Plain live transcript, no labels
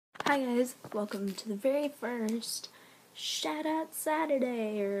Hi guys, welcome to the very first Shout Out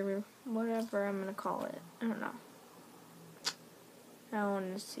Saturday, or whatever I'm gonna call it. I don't know. I don't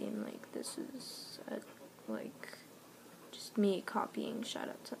want to seem like this is just me copying Shout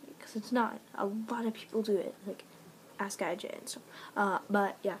Out Saturday, because it's not. A lot of people do it, like Ask IJ and stuff.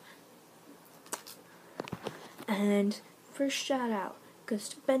 But yeah. And first shout out goes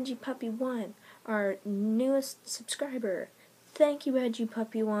to Benji Puppy 1, our newest subscriber. Thank you, Benji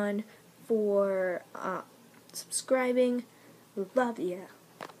Puppy 1, for subscribing. Love ya.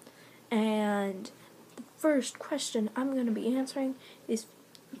 And the first question I'm going to be answering is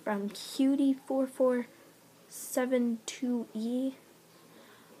from Cutie4472E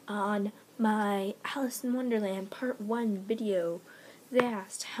on my Alice in Wonderland Part 1 video. They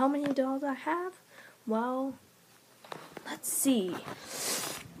asked how many dolls I have. Well, let's see.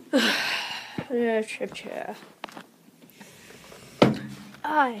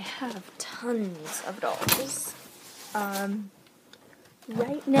 I have tons of dolls.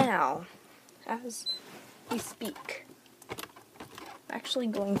 Right now, as we speak, I'm actually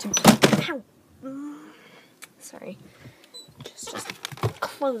going to. Ow! Sorry, just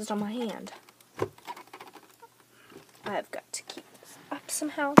closed on my hand. I've got to keep this up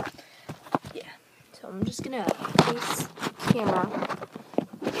somehow. Yeah. So I'm just gonna face the camera.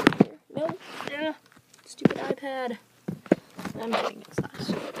 No, stupid iPad. I'm kidding, it's not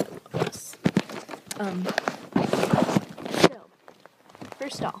stupid. I love this. So,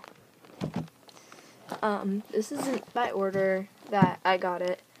 first off, this isn't by order that I got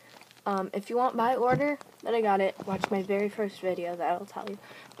it. If you want by order that I got it, watch my very first video, that'll tell you.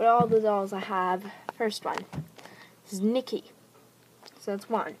 But all the dolls I have, first one is Nikki. So that's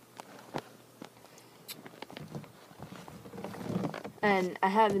one. And I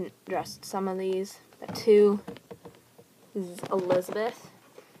haven't dressed some of these, but two is Elizabeth.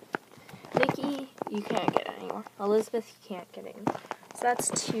 Nikki, you can't get anymore. Elizabeth, you can't get in. So that's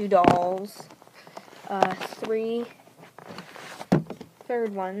two dolls. Three.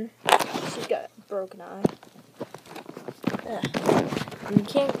 Third one, she's got a broken eye. And you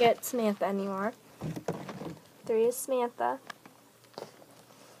can't get Samantha anymore. Three is Samantha.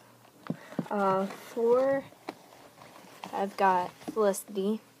 Four, I've got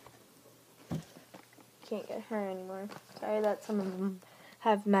Felicity. Can't get her anymore. Sorry that some of them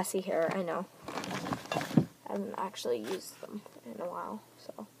have messy hair, I know. I haven't actually used them in a while,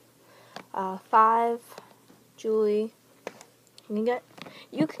 so. 5, Julie. You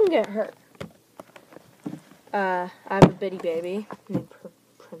can get her. I have a bitty baby named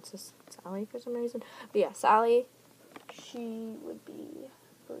Princess Sally for some reason. But yeah, Sally, she would be, I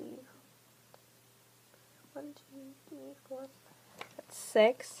believe, 1, 2, 3, 4, that's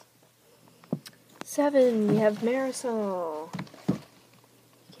 6. 7, we have Marisol.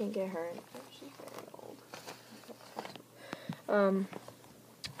 Can't get her anymore. She's very old.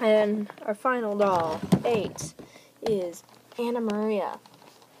 And our final doll, 8, is Anna Maria.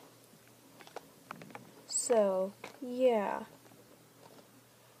 So, yeah.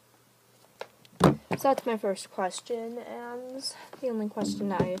 So that's my first question, and the only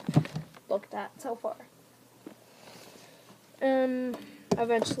question I looked at so far.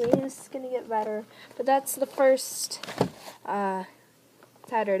 Eventually it's gonna get better, but that's the first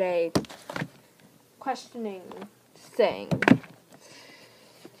Saturday questioning thing.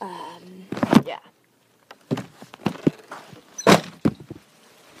 Yeah.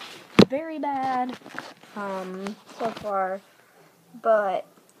 Very bad, so far, but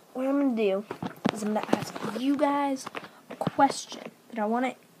what I'm gonna do is I'm gonna ask you guys a question that I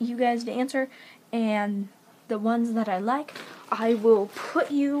want you guys to answer, and the ones that I like, I will put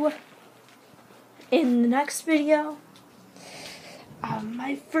you in the next video.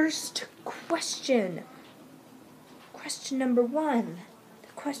 My first question number 1, the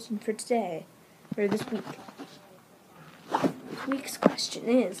question for today, or this week. This week's question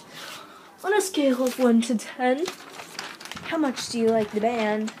is, on a scale of 1 to 10, how much do you like the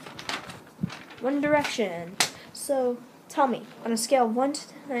band One Direction? So, tell me, on a scale of 1 to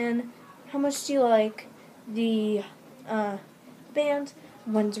 10, how much do you like the band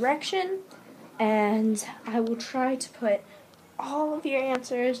One Direction? And I will try to put all of your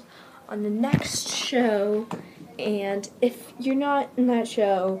answers on the next show, and if you're not in that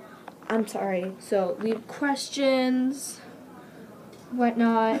show, I'm sorry. So leave questions,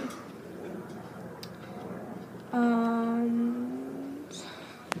 whatnot. I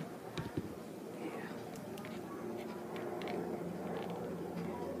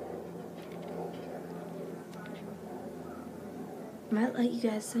might let you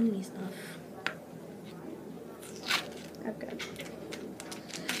guys send me stuff.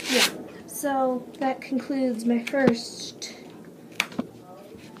 yeah, so that concludes my first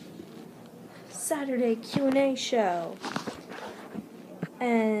Saturday Q&A show.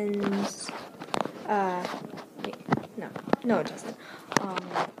 And, wait, no it doesn't.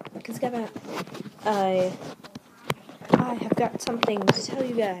 Because I have got something to tell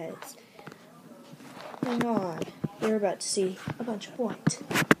you guys. Hang on. You're about to see a bunch of white.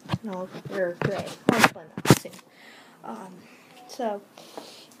 No, or gray. I'll explain that soon. So,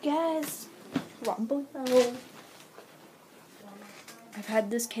 guys, rumble below. I've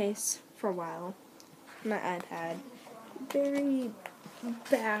had this case for a while. My iPad. Very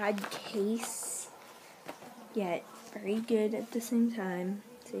bad case, yet very good at the same time.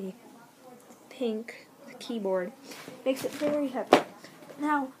 See, pink, the keyboard, makes it very heavy. But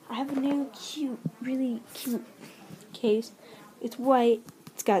now, I have a new really cute case. It's white.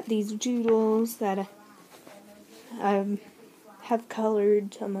 It's got these doodles that I have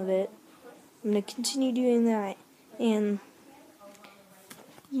colored some of it. I'm going to continue doing that. And,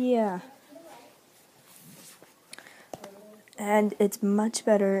 yeah. And it's much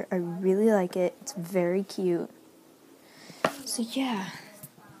better. I really like it. It's very cute. So, yeah.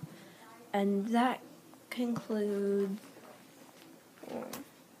 And that concludes...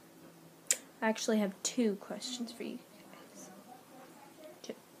 I actually have 2 questions for you guys.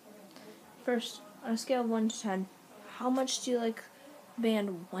 2. First, on a scale of 1 to 10, how much do you like the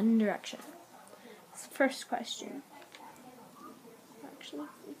band One Direction? That's the first question. Actually,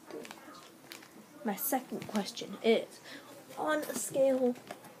 my second question is, on a scale,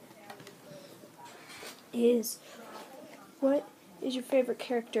 what is your favorite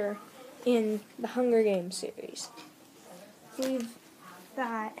character in the Hunger Games series? Leave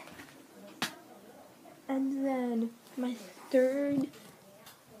that. And then my third,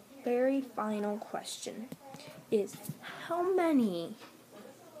 very final question is, how many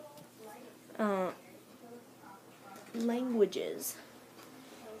languages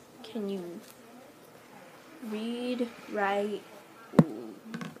can you read, write,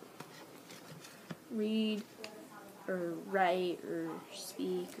 or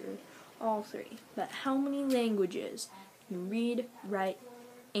speak, or all 3? But how many languages can you read, write,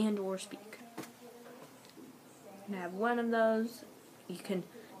 and or speak? You can have one of those. You can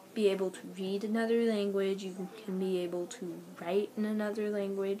be able to read another language. You can be able to write in another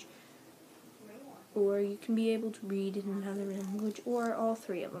language. Or you can be able to read in another language, or all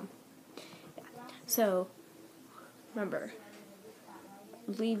 3 of them. Yeah. So, remember,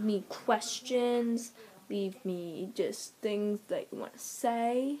 leave me questions, leave me just things that you want to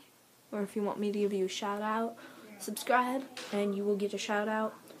say, or if you want me to give you a shout out, subscribe, and you will get a shout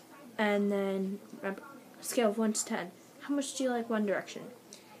out. And then, remember, scale of 1 to 10, how much do you like One Direction?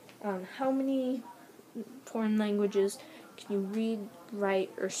 How many foreign languages can you read, write,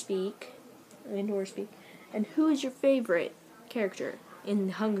 or speak? And who is your favorite character in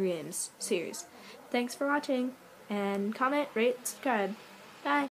the Hunger Games series? Thanks for watching, and comment, rate, subscribe. Bye.